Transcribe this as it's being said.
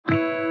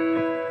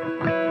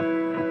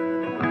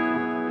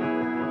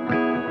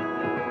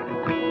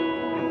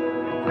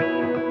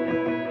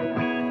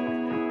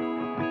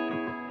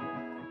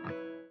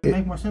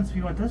sense if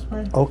you went this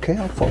way. Okay,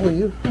 I'll follow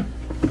you.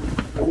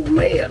 Oh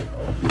man,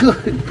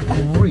 good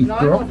grief, No,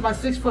 I know if my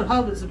 6-foot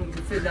husband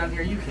can fit down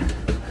here, you can.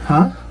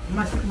 Huh?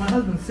 My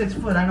husband's 6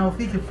 foot. I know if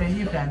he can fit,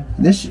 you can.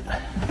 This.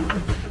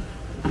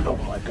 Oh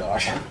my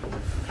gosh.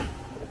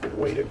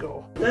 Way to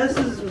go. This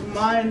is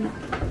my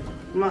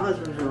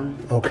husband's room.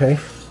 Okay.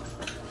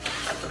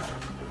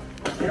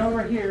 And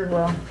over here,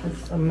 well,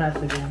 it's a mess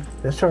again.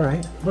 That's all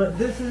right. But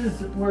this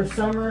is where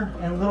Summer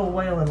and little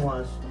Waylon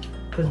was,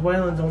 because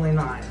Waylon's only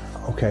 9.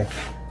 Okay.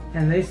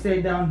 And they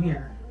stayed down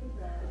here.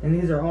 And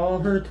these are all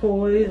her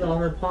toys, all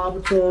her Paw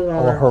Patrols,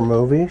 All her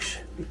movies.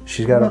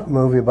 She's got a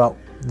movie about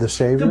the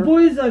Savior. The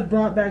boys I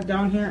brought back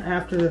down here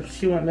after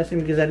she went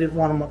missing because I didn't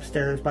want them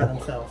upstairs by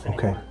themselves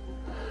anymore. Okay.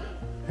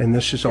 And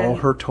this is all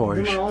her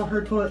toys. All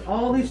her toys.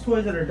 All these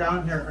toys that are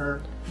down here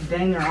are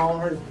dang near all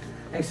hers,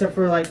 except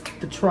for like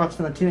the trucks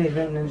and the Teenage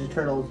Mutant Ninja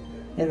Turtles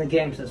in the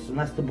game system.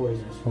 That's the boys'.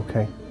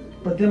 Okay.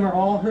 But them are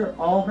all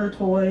her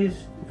toys.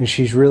 And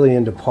she's really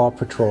into Paw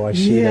Patrol. I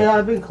see that. Yeah,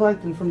 I've been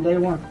collecting from day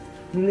one.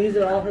 And these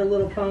are all her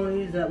little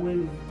ponies that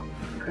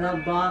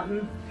I've bought.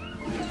 And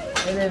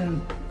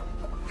then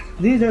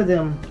these are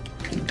them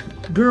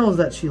girls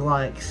that she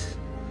likes.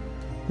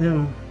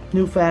 Them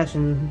new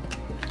fashion,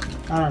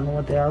 I don't know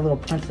what they are, little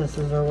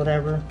princesses or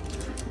whatever.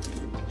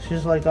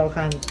 She's like all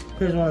kinds.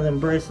 Here's one of them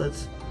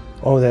bracelets.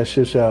 Oh, that's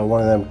just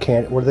one of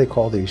them what do they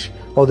call these?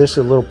 Oh, this is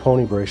a little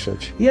pony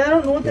bracelets. Yeah, I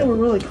don't know what they were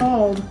really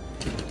called.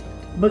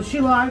 But she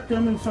liked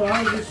them, and so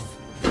I just,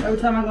 every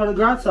time I go to the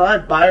garage sale,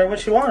 I'd buy her what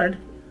she wanted.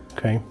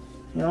 Okay.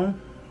 You know,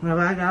 whenever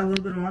I got a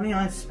little bit of money,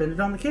 I spend it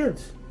on the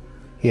kids.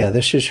 Yeah,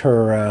 this is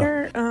her.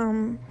 Here,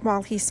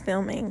 while he's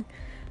filming,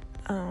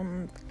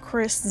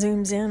 Chris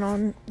zooms in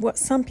on what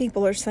some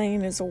people are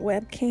saying is a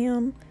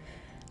webcam.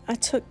 I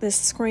took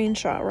this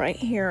screenshot right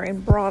here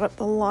and brought up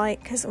the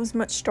light because it was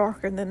much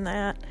darker than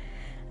that.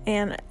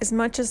 And as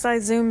much as I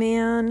zoom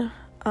in,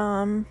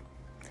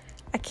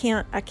 I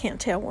can't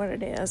tell what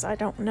it is. I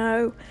don't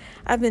know.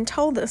 I've been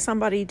told that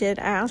somebody did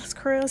ask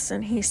Chris,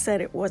 and he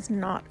said it was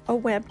not a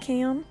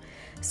webcam.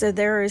 So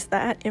there is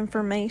that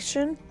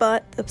information,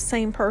 but the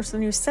same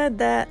person who said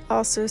that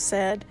also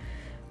said,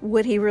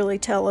 would he really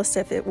tell us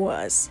if it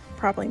was?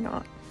 Probably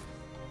not.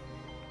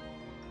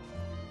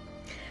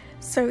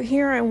 So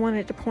here I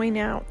wanted to point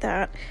out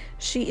that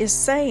she is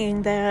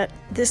saying that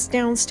this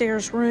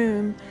downstairs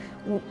room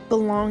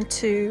belonged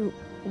to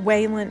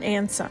Waylon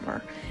and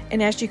Summer.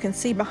 And as you can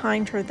see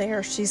behind her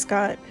there, she's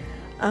got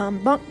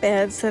bunk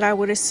beds that I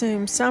would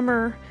assume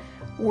Summer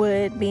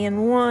would be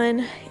in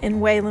one and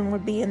Waylon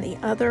would be in the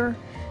other.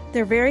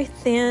 They're very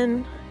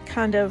thin,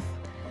 kind of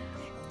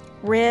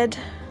red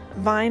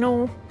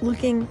vinyl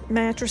looking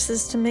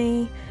mattresses to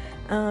me,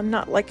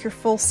 not like your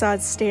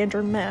full-size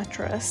standard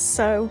mattress.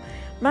 So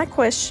my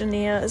question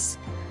is,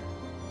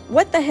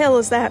 what the hell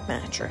is that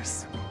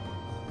mattress?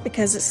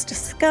 Because it's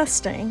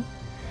disgusting.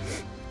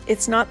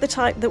 It's not the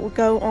type that would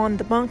go on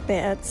the bunk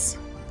beds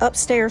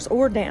upstairs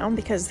or down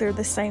because they're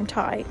the same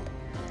type.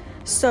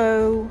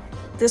 So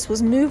this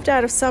was moved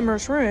out of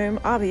Summer's room,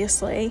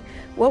 obviously.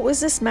 What was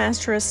this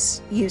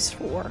mattress used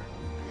for?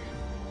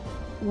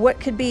 What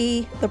could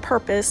be the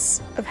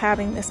purpose of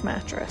having this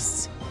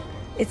mattress?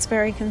 It's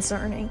very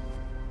concerning.